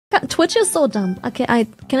Twitch is so dumb. Okay,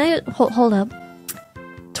 hold up.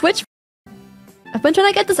 Twitch. I've been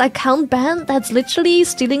trying to get this account banned that's literally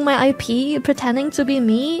stealing my IP, pretending to be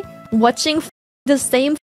me, watching the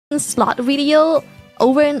same slot video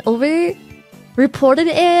over and over. Reported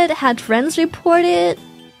it, had friends report it,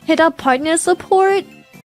 hit up partner support.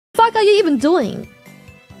 Fuck are you even doing?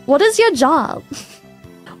 What is your job?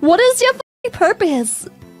 What is your purpose?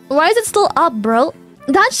 Why is it still up, bro?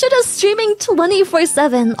 That shit is streaming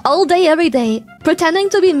 24/7, all day, every day, pretending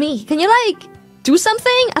to be me. Can you, like, do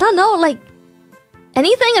something? I don't know, like,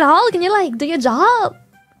 anything at all? Can you, like, do your job?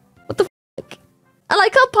 What the fuck? I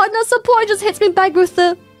like how partner support just hits me back with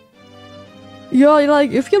the... Yeah,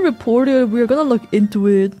 like, if you report it, we're gonna look into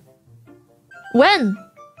it. When?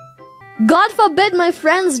 God forbid my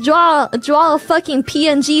friends draw a fucking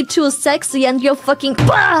PNG too sexy and you're fucking...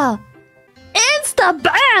 Bah! Insta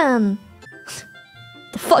ban!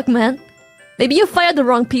 The fuck, man? Maybe you fired the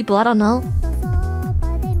wrong people, I don't know.